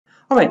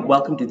Alright,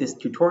 welcome to this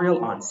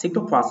tutorial on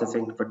signal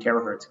processing for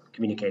THz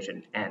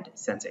Communication and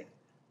Sensing.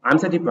 I'm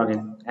Sundeep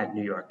Rangan at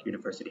New York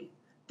University.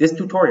 This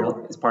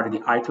tutorial is part of the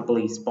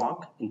IEEE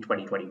SPAWC in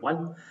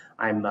 2021.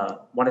 I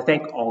want to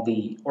thank all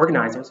the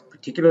organizers,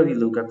 particularly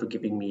Luca, for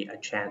giving me a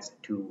chance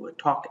to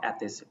talk at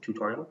this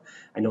tutorial.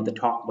 I know the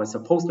talk was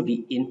supposed to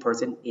be in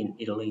person in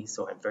Italy,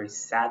 so I'm very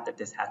sad that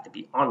this had to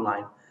be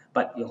online,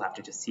 but you'll have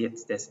to just see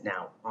this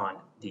now on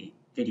the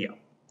video.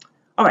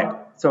 All right,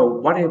 so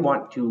what I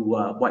want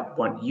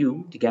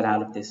you to get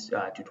out of this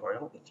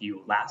tutorial, if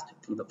you last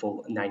through the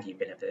full 90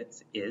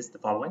 minutes, is the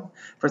following.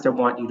 First, I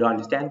want you to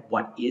understand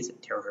what is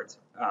terahertz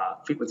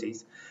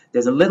frequencies.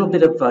 There's a little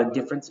bit of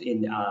difference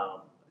in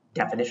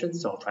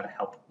definitions, so I'll try to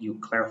help you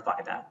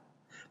clarify that.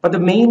 But the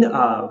main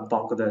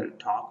bulk of the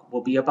talk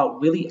will be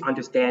about really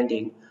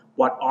understanding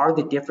what are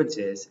the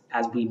differences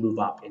as we move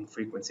up in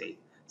frequency,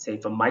 say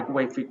from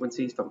microwave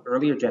frequencies from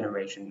earlier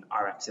generation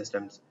RF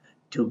systems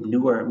to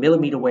newer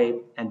millimeter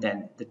wave, and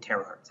then the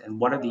terahertz, and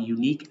what are the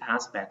unique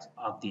aspects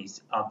of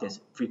this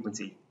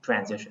frequency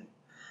transition.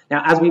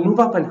 Now, as we move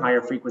up in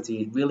higher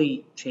frequency, it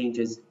really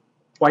changes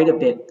quite a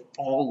bit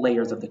all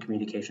layers of the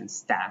communication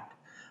stack.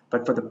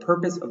 But for the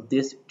purpose of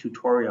this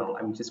tutorial,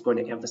 I'm just going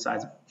to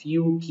emphasize a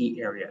few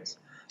key areas.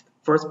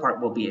 The first part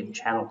will be in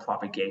channel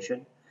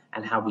propagation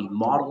and how we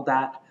model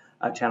that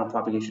channel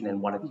propagation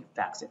and what are the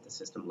effects at the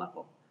system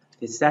level.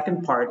 The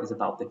second part is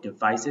about the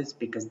devices,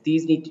 because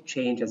these need to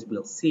change, as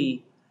we'll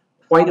see,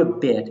 quite a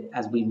bit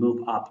as we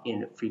move up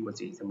in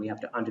frequencies, and we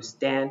have to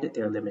understand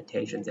their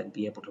limitations and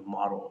be able to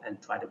model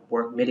and try to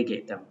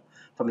mitigate them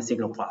from a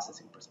signal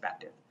processing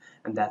perspective.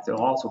 And that will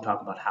also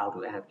talk about how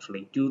to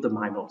actually do the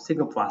MIMO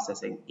signal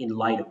processing in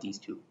light of these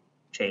two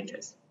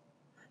changes.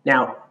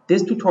 Now,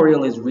 this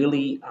tutorial is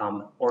really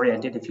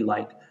oriented, if you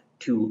like,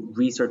 to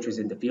researchers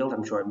in the field.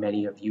 I'm sure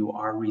many of you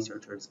are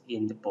researchers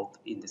both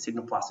in the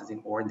signal processing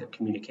or in the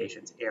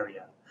communications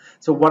area.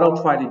 So what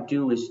I'll try to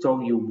do is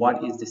show you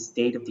what is the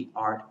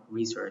state-of-the-art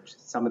research.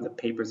 Some of the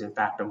papers, in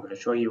fact, I'm going to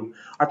show you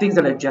are things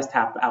that have just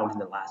happened out in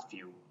the last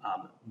few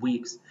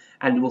weeks,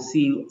 and we'll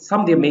see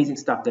some of the amazing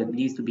stuff that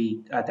needs to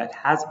be that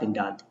has been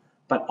done,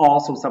 but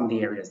also some of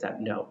the areas that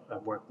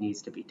work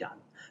needs to be done.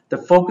 The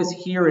focus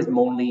here is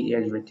mainly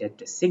related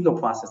to signal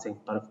processing,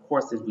 but of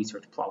course there's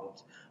research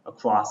problems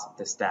across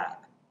the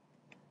stack.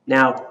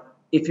 Now,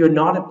 if you're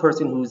not a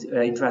person who's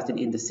interested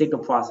in the signal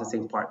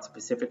processing part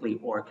specifically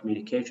or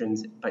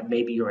communications, but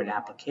maybe you're an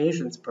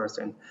applications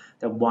person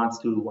that wants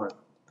to work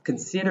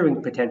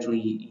considering potentially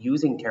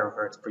using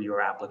terahertz for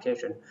your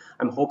application,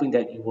 I'm hoping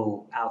that you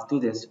will, through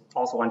this,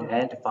 also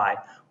identify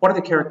what are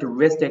the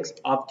characteristics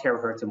of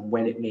terahertz and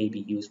when it may be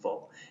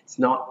useful. It's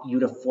not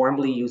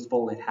uniformly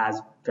useful. It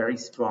has very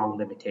strong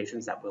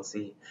limitations that we'll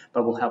see,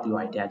 but will help you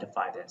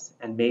identify this.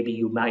 And maybe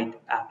you might,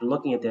 after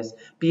looking at this,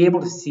 be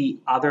able to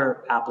see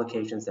other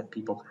applications that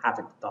people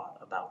haven't thought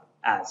about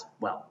as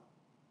well.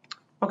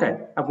 Okay,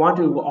 I want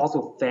to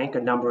also thank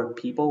a number of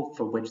people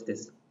for which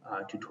this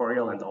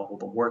tutorial and all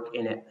the work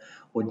in it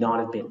would not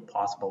have been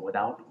possible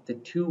without. The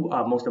two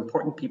most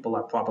important people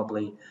are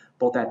probably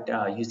both at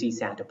UC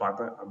Santa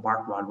Barbara, are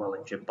Mark Rodwell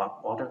and Jim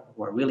Buckwalter,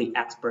 who are really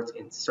experts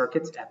in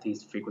circuits at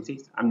these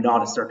frequencies. I'm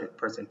not a circuit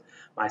person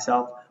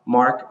myself.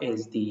 Mark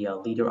is the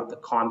leader of the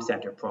Com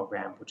Center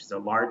program, which is a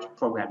large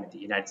program in the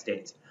United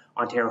States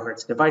on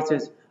terahertz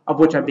devices, of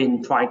which I've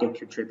been trying to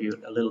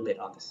contribute a little bit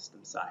on the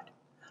system side.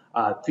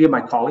 Three of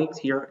my colleagues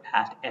here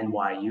at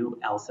NYU,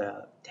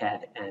 Elsa,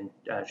 Ted, and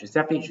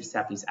Giuseppe.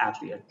 Giuseppe's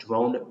actually a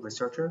drone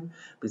researcher,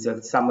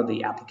 because some of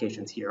the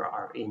applications here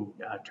are in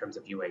terms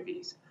of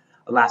UAVs.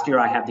 Last year,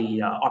 I had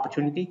the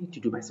opportunity to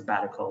do my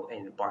sabbatical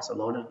in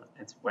Barcelona.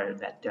 That's where I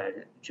met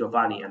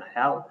Giovanni and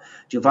Hel.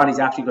 Giovanni's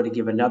actually going to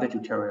give another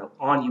tutorial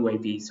on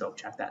UAV, so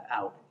check that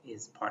out.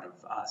 Is part of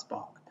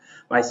SPAWC.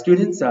 My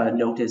students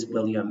notice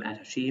William and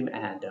Hashim,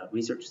 and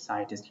research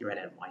scientist here at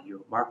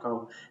NYU,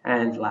 Marco,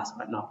 and last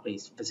but not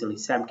least, Vasily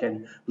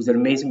Semkin, who's an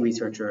amazing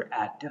researcher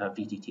at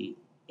VTT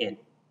in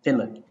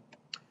Finland.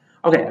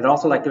 Okay, I'd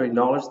also like to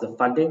acknowledge the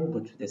funding,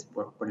 which this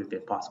work would have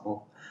been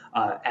possible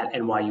at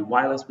NYU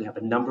Wireless. We have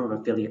a number of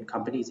affiliate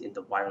companies in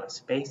the wireless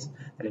space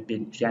that have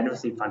been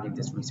generously funding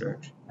this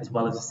research, as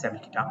well as the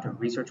Semiconductor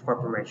Research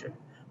Corporation,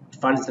 which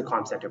funds the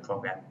Com Center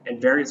program, and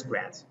various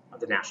grants of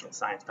the National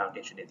Science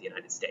Foundation in the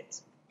United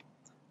States.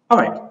 All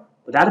right,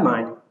 with that in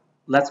mind,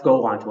 let's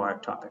go on to our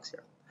topics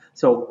here.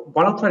 So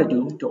what I'll try to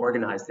do to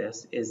organize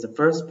this is the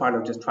first part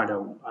of just trying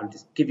to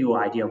just give you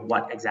an idea of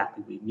what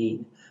exactly we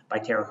mean by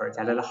terahertz,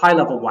 and at a high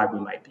level why we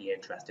might be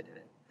interested in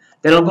it.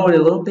 Then I'll go in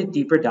a little bit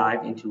deeper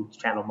dive into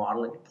channel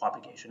modeling and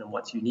propagation and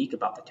what's unique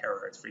about the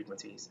terahertz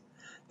frequencies.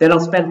 Then I'll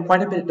spend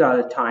quite a bit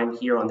of time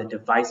here on the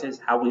devices,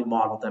 how we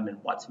model them, and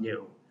what's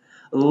new.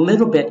 A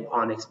little bit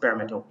on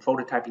experimental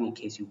prototyping in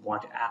case you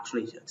want to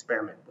actually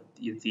experiment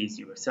with these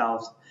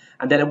yourselves.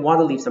 And then I want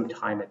to leave some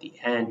time at the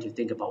end to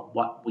think about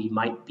what we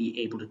might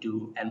be able to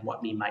do and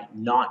what we might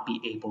not be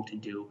able to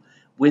do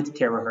with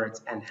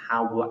terahertz, and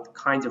what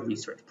kinds of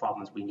research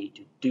problems we need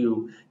to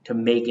do to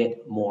make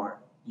it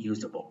more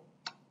usable.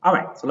 All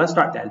right, so let's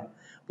start then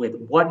with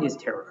what is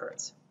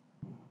terahertz.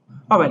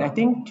 All right, I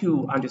think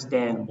to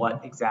understand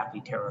what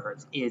exactly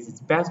terahertz is, it's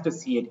best to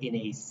see it in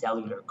a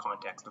cellular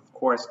context. Of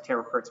course,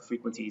 terahertz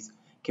frequencies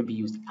can be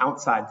used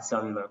outside the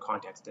cellular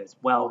context as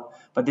well,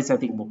 but this I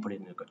think will put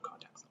it in a good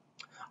context.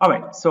 All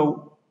right,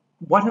 so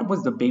one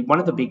of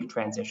the big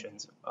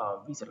transitions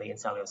recently in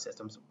cellular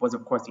systems was,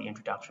 of course, the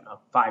introduction of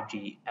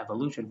 5G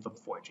evolution from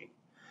 4G.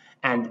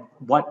 And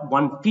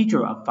one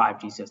feature of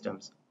 5G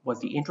systems was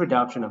the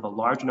introduction of a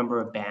large number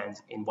of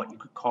bands in what you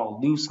could call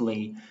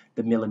loosely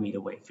the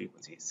millimeter wave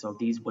frequencies. So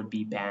these would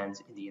be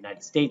bands in the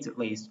United States, at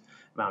least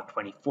around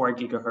 24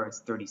 gigahertz,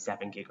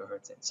 37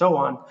 gigahertz, and so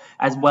on,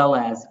 as well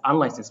as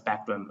unlicensed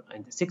spectrum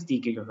in the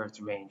 60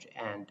 gigahertz range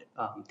and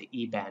the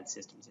E-band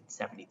systems in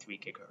 73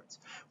 gigahertz.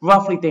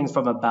 Roughly things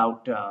from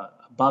about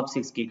above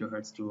 6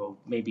 gigahertz to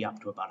maybe up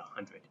to about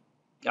 100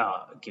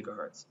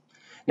 gigahertz.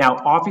 Now,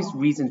 obvious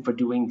reason for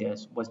doing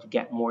this was to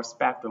get more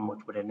spectrum, which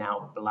would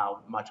now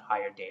allow much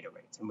higher data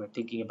rates. And we're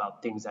thinking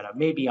about things that are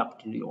maybe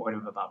up to the order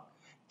of about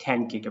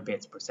 10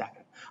 gigabits per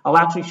second. I'll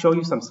actually show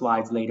you some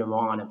slides later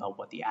on about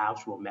what the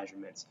actual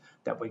measurements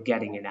that we're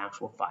getting in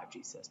actual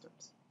 5G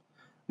systems.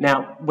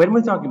 Now, when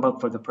we're talking about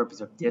for the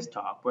purpose of this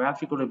talk, we're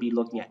actually going to be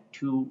looking at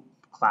two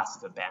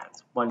classes of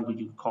bands. One would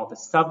you call the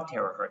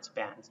sub-terahertz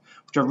bands,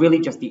 which are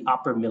really just the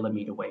upper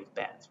millimeter wave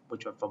bands,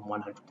 which are from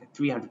 100 to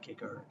 300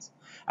 gigahertz,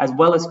 as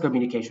well as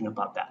communication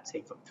above that,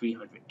 say from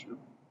 300 to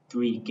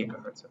 3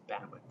 gigahertz of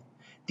bandwidth.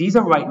 These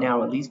are right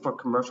now, at least for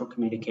commercial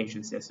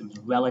communication systems,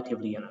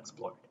 relatively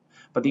unexplored.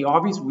 But the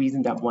obvious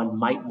reason that one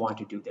might want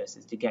to do this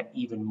is to get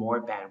even more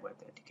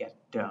bandwidth and to get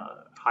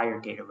higher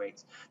data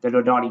rates that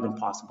are not even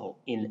possible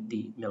in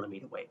the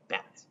millimeter wave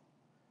bands.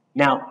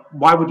 Now,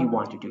 why would you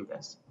want to do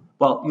this?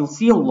 Well, you'll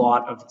see a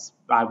lot of,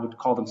 I would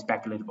call them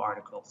speculative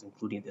articles,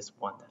 including this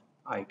one that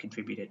I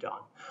contributed on,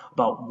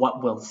 about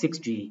what will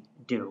 6G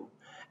do.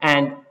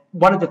 And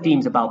one of the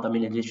themes about them,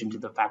 in addition to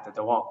the fact that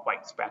they're all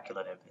quite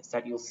speculative, is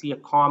that you'll see a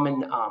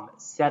common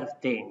set of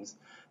things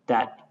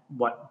that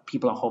what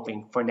people are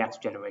hoping for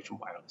next generation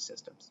wireless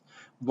systems.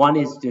 One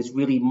is there's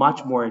really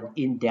much more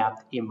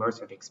in-depth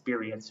immersive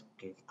experience,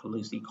 okay,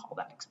 loosely call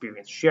that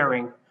experience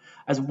sharing,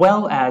 as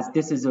well as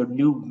this is a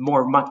new,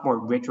 much more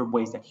richer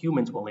ways that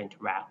humans will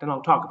interact, and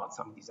I'll talk about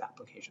some of these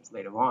applications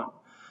later on,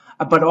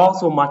 but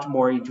also much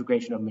more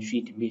integration of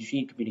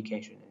machine-to-machine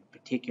communication, in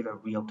particular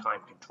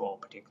real-time control,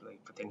 particularly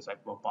for things like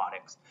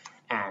robotics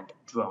and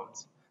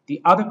drones.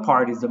 The other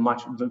part is the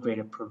much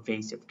greater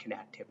pervasive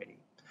connectivity.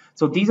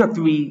 So these are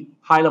three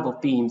high-level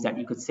themes that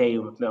you could say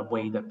are the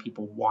way that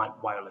people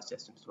want wireless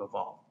systems to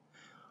evolve.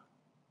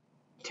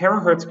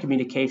 Terahertz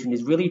communication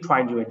is really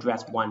trying to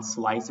address one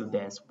slice of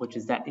this, which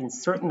is that in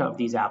certain of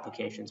these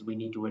applications, we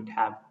need to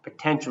have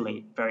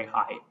potentially very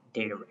high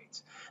data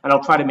rates. And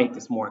I'll try to make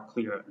this more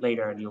clear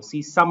later, and you'll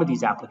see some of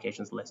these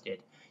applications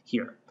listed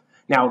here.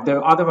 Now,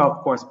 there are other,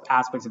 of course,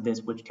 aspects of this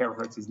which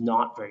terahertz is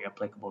not very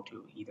applicable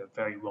to, either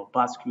very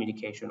robust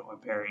communication or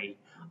very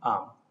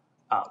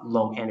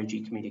low energy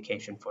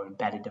communication for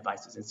embedded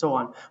devices and so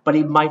on, but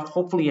it might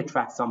hopefully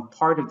attract some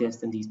part of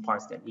this in these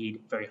parts that need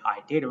very high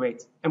data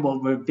rates, and we'll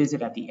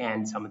revisit at the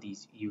end some of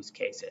these use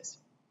cases.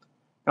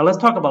 Now let's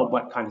talk about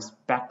what kind of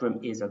spectrum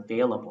is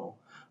available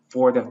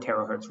for the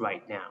terahertz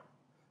right now.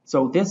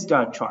 So this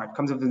chart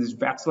comes with this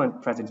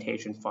excellent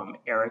presentation from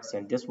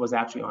Ericsson. This was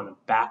actually on a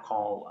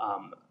backhaul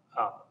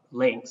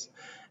links.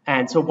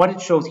 And so what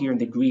it shows here in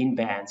the green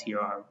bands here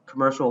are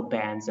commercial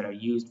bands that are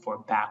used for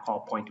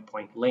backhaul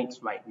point-to-point links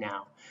right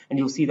now. And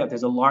you'll see that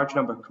there's a large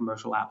number of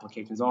commercial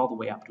applications all the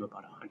way up to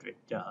about 100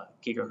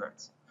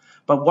 gigahertz.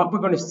 But what we're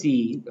going to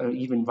see,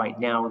 even right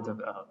now in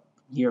the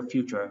near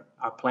future,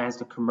 are plans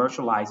to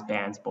commercialize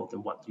bands both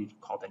in what you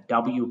call the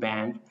W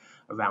band,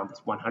 around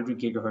this 100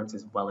 gigahertz,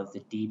 as well as the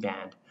D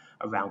band,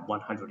 around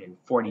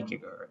 140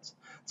 gigahertz.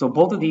 So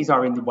both of these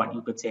are in what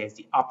you could say is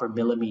the upper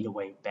millimeter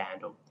wave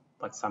band, or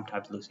but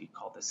sometimes loosely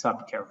called the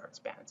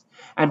sub-terahertz bands.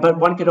 But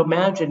one could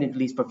imagine, at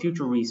least for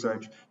future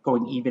research,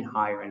 going even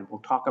higher, and we'll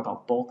talk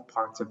about both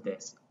parts of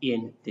this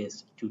in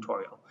this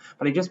tutorial.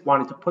 But I just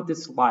wanted to put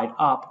this slide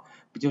up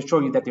to show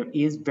you that there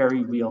is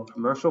very real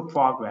commercial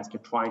progress to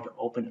trying to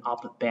open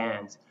up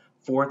bands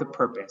for the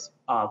purpose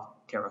of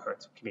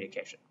terahertz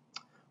communication.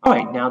 All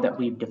right, now that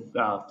we've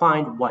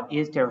defined what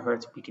is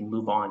terahertz, we can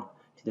move on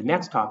to the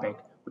next topic,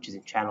 which is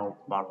in channel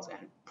models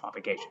and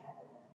propagation.